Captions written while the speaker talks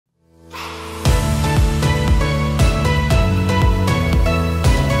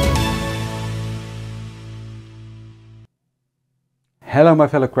Hello my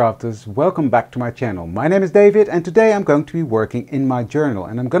fellow crafters, welcome back to my channel. My name is David and today I'm going to be working in my journal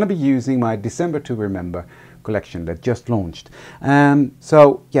and I'm going to be using my December to Remember collection that just launched.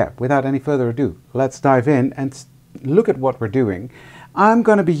 So yeah, without any further ado, let's dive in and look at what we're doing. I'm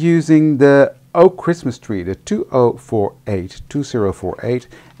going to be using the oak Christmas tree, the 2048,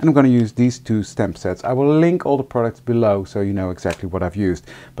 and I'm going to use these two stamp sets. I will link all the products below so you know exactly what I've used.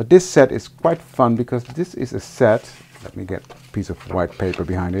 But this set is quite fun because this is a set. Let me get a piece of white paper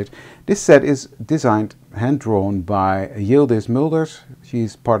behind it. This set is designed, hand-drawn by Yildiz Mulders.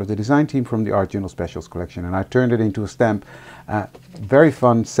 She's part of the design team from the Art Journal Specials collection, and I turned it into a stamp. Very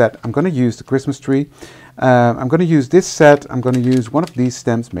fun set. I'm going to use the Christmas tree. I'm going to use this set. I'm going to use one of these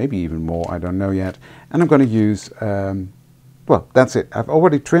stamps, maybe even more, I don't know yet. And I'm going to use, well, that's it. I've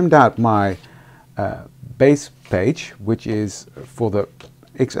already trimmed out my base page, which is for the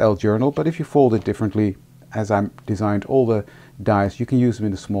XL journal, but if you fold it differently, as I designed all the dies, you can use them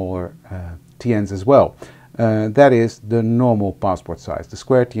in the smaller TNs as well. That is the normal passport size. The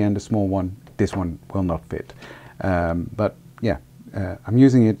square TN, the small one, this one will not fit. But yeah, I'm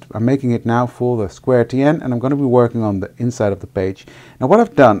using it, I'm making it now for the square TN, and I'm going to be working on the inside of the page. Now what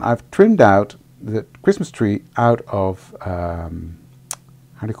I've done, I've trimmed out the Christmas tree out of, how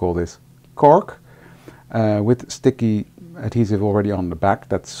do you call this, cork, with sticky adhesive already on the back.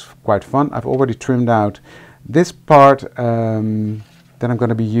 That's quite fun. I've already trimmed out this part that I'm going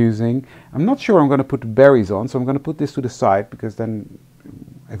to be using. I'm not sure I'm going to put the berries on, so I'm going to put this to the side because then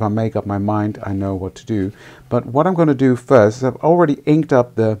if I make up my mind I know what to do. But what I'm going to do first is I've already inked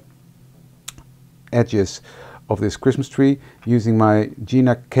up the edges of this Christmas tree using my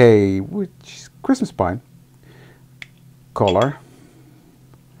Gina K, which is Christmas pine color,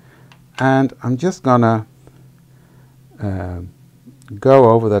 and I'm just gonna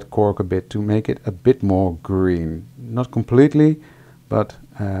go over that cork a bit to make it a bit more green. Not completely, but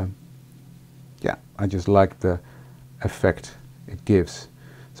yeah, I just like the effect it gives.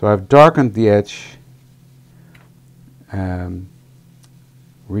 So I've darkened the edge,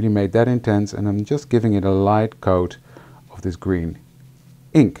 really made that intense, and I'm just giving it a light coat of this green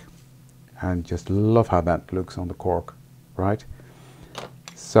ink. And just love how that looks on the cork, right?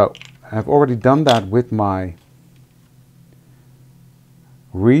 So I've already done that with my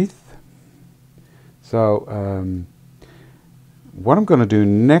wreath. So what I'm going to do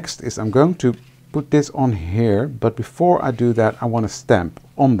next is I'm going to put this on here, but before I do that I want to stamp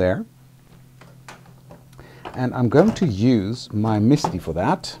on there, and I'm going to use my Misty for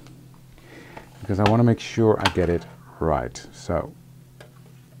that because I want to make sure I get it right. So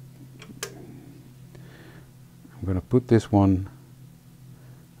I'm going to put this one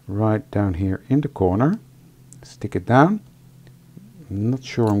right down here in the corner, stick it down. I'm not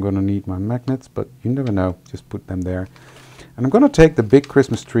sure I'm going to need my magnets, but you never know, just put them there. And I'm going to take the big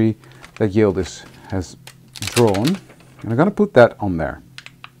Christmas tree that Yildiz has drawn, and I'm going to put that on there.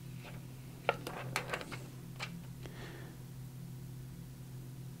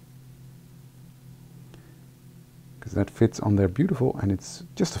 Because that fits on there beautiful, and it's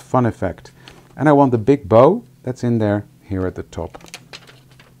just a fun effect. And I want the big bow that's in there here at the top.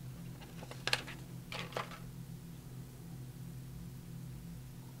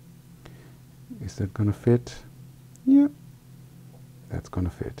 Is that going to fit? Yeah, that's going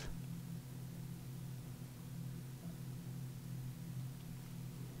to fit.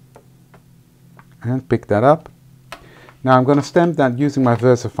 And pick that up. Now I'm going to stamp that using my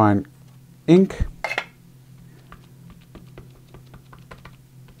VersaFine ink.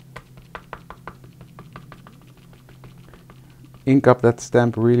 Ink up that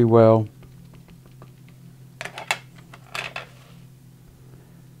stamp really well.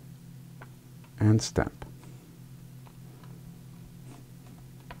 And stamp.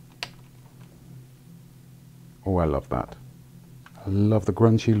 Oh, I love that. I love the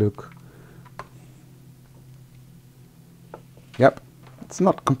grungy look. Yep, it's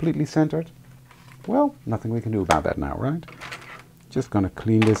not completely centered. Well, nothing we can do about that now, right? Just gonna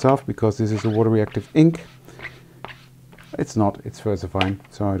clean this off because this is a water reactive ink. It's not, it's VersaFine,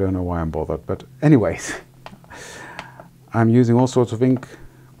 so I don't know why I'm bothered. But anyways, I'm using all sorts of ink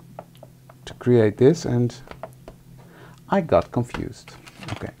to create this, and I got confused.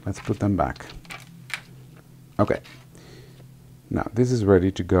 Okay, let's put them back. Okay, now this is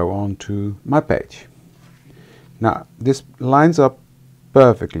ready to go on to my page. Now this lines up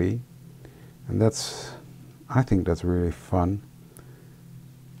perfectly, and that's, I think that's really fun.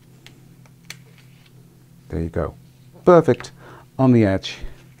 There you go, perfect on the edge,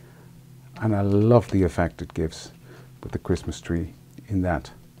 and I love the effect it gives with the Christmas tree in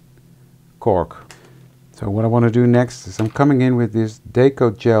that cork. So what I want to do next is I'm coming in with this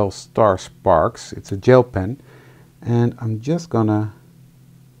Deco Gel Star Sparks. It's a gel pen, and I'm just gonna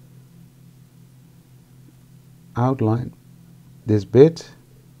outline this bit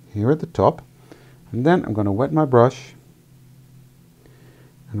here at the top, and then I'm gonna wet my brush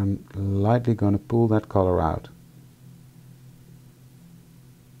and I'm lightly gonna pull that color out.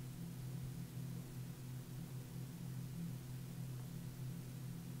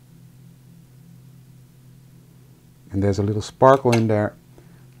 And there's a little sparkle in there.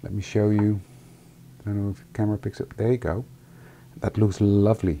 Let me show you. I don't know if the camera picks up. There you go. That looks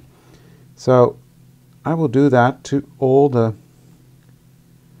lovely. So I will do that to all the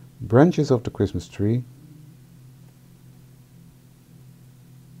branches of the Christmas tree.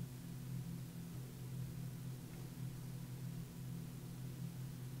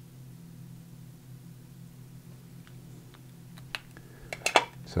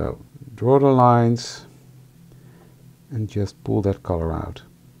 So draw the lines and just pull that color out.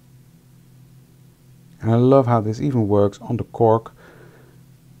 And I love how this even works on the cork.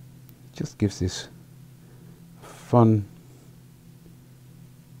 Just gives this fun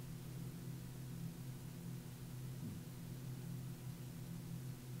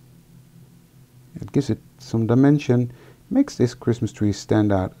it gives it some dimension, makes this Christmas tree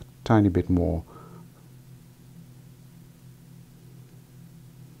stand out a tiny bit more.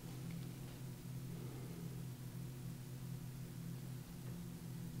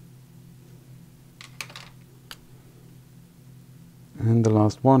 And the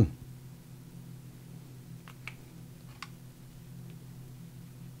last one.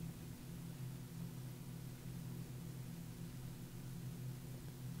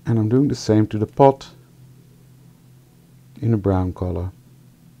 And I'm doing the same to the pot in a brown color.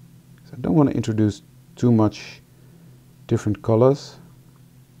 So I don't want to introduce too much different colors,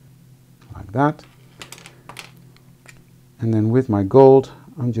 like that. And then with my gold,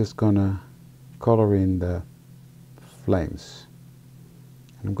 I'm just gonna color in the flames.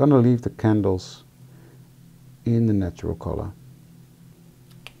 And I'm gonna leave the candles in the natural color.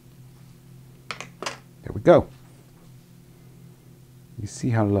 There we go. You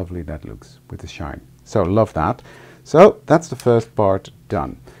see how lovely that looks with the shine. So love that. So that's the first part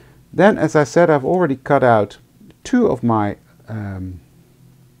done. Then, as I said, I've already cut out two of my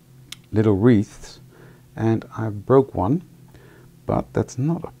little wreaths, and I broke one, but that's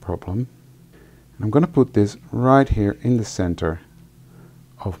not a problem. And I'm going to put this right here in the center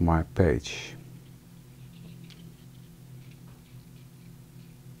of my page.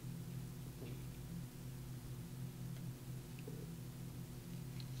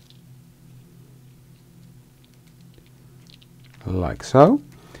 Like so.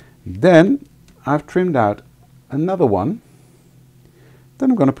 Then I've trimmed out another one.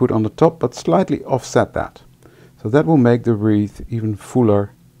 Then I'm going to put on the top, but slightly offset that. So that will make the wreath even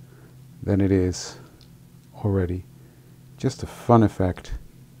fuller than it is already. Just a fun effect.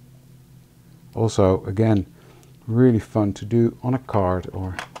 Also, again, really fun to do on a card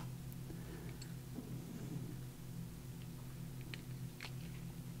or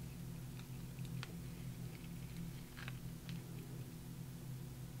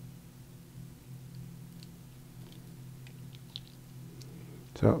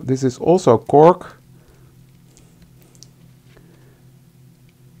so this is also cork,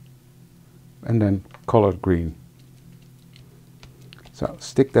 and then colored green. So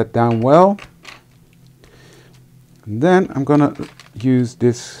stick that down well. And then I'm gonna use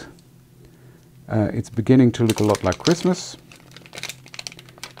this, it's beginning to look a lot like Christmas.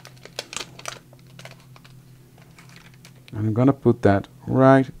 And I'm gonna put that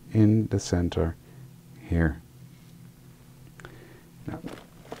right in the center here. Now,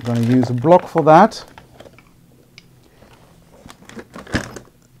 I'm going to use a block for that.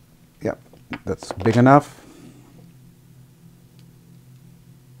 Yep, that's big enough.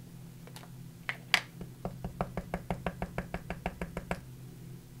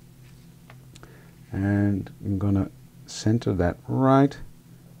 And I'm going to center that right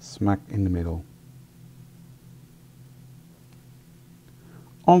smack in the middle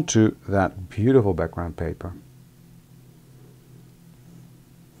onto that beautiful background paper.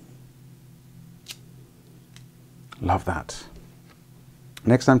 Love that.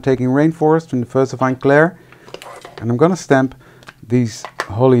 Next I'm taking Rainforest from the Versifying Clair, and I'm going to stamp these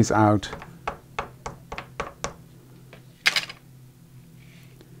hollies out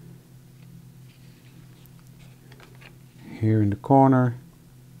here in the corner.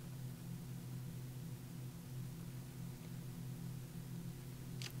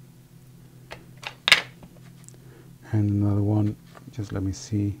 And another one, just let me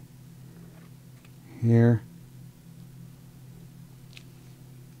see, here,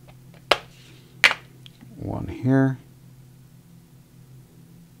 one here,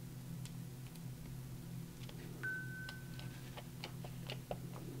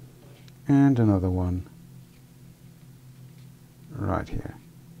 and another one right here.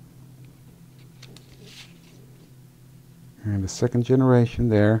 And the second generation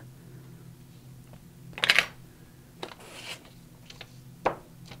there.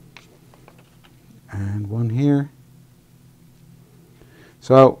 And one here.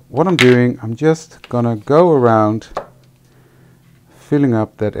 So what I'm doing, I'm just gonna go around filling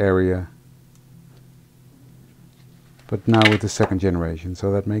up that area, but now with the second generation,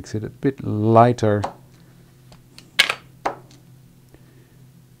 so that makes it a bit lighter,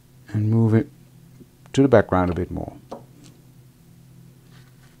 and move it to the background a bit more.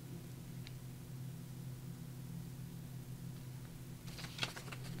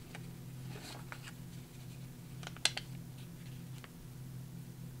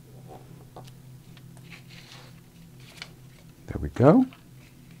 There we go.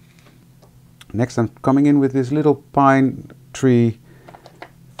 Next I'm coming in with this little pine tree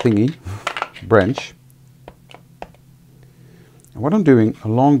thingy, branch. And what I'm doing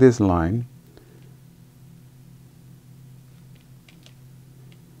along this line,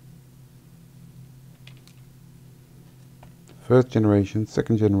 first generation,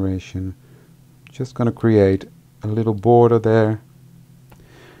 second generation, just going to create a little border there.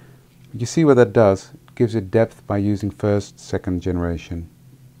 You see what that does? It gives it depth by using first, second generation.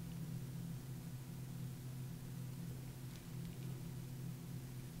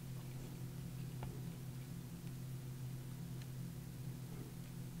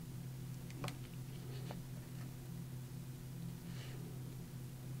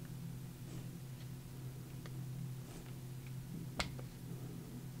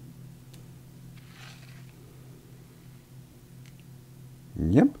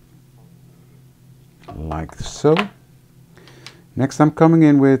 Yep, like so. Next I'm coming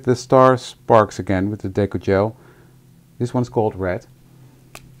in with the Star Sparks again with the Deco Gel. This one's called Red,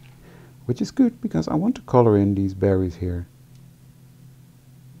 which is good because I want to color in these berries here.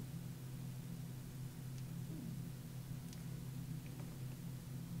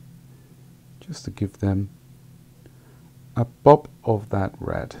 Just to give them a pop of that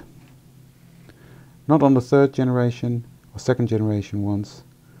red. Not on the third generation or second generation ones,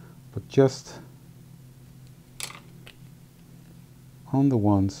 but just on the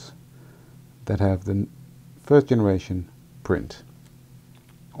ones that have the first generation print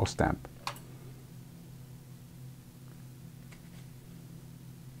or stamp.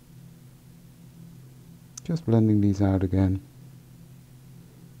 Just blending these out again.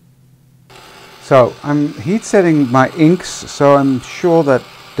 So I'm heat setting my inks so I'm sure that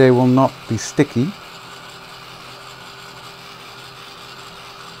they will not be sticky.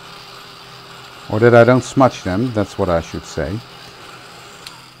 Or that I don't smudge them, that's what I should say.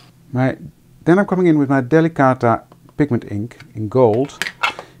 Then I'm coming in with my Delicata pigment ink in gold.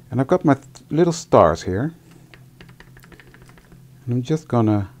 And I've got my little stars here. And I'm just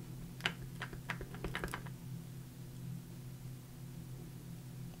gonna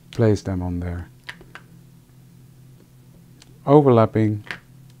place them on there. Overlapping.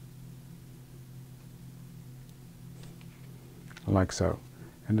 Like so.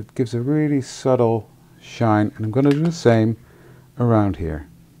 And it gives a really subtle shine, and I'm going to do the same around here.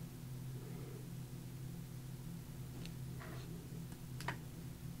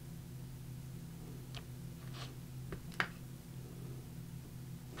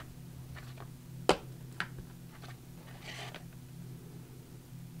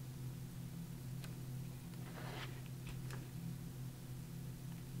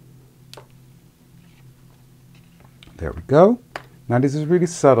 There we go. Now this is really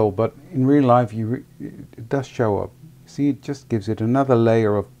subtle, but in real life it does show up. See, it just gives it another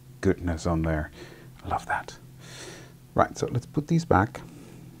layer of goodness on there. I love that. Right, so let's put these back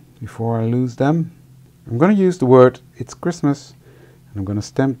before I lose them. I'm going to use the word "It's Christmas," and I'm going to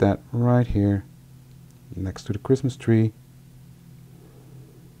stamp that right here next to the Christmas tree.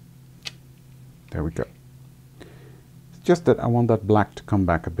 There we go. It's just that I want that black to come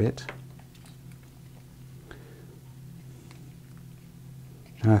back a bit.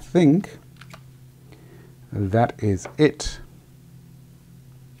 And I think that is it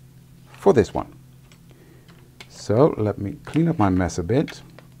for this one. So let me clean up my mess a bit.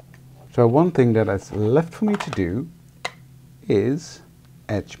 So one thing that is left for me to do is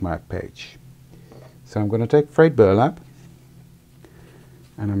edge my page. So I'm going to take frayed burlap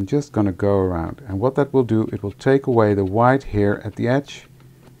and I'm just going to go around. And what that will do, it will take away the white here at the edge.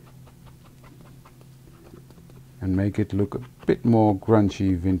 and make it look a bit more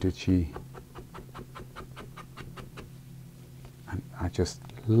grungy, vintagey. And I just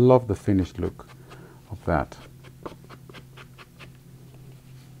love the finished look of that.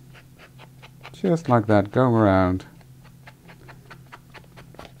 Just like that, going around,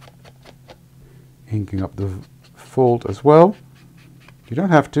 inking up the fold as well. You don't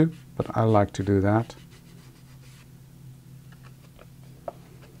have to, but I like to do that,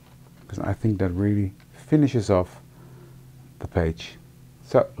 because I think that really finishes off the page.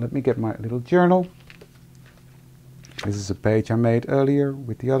 So let me get my little journal. This is a page I made earlier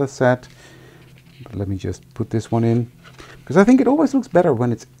with the other set, but let me just put this one in, because I think it always looks better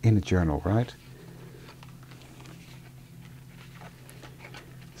when it's in a journal, right?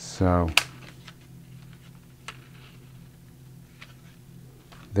 So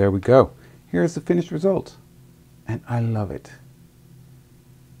there we go. Here's the finished result, and I love it.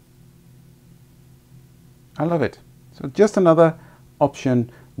 I love it. So just another option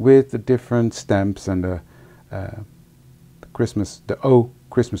with the different stamps and the Christmas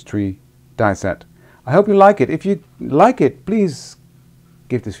tree die set. I hope you like it. If you like it, please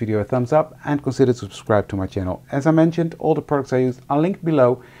give this video a thumbs up and consider to subscribe to my channel. As I mentioned, all the products I used are linked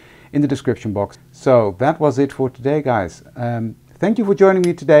below in the description box. So that was it for today, guys. Thank you for joining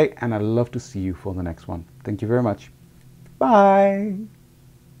me today, and I'd love to see you for the next one. Thank you very much. Bye.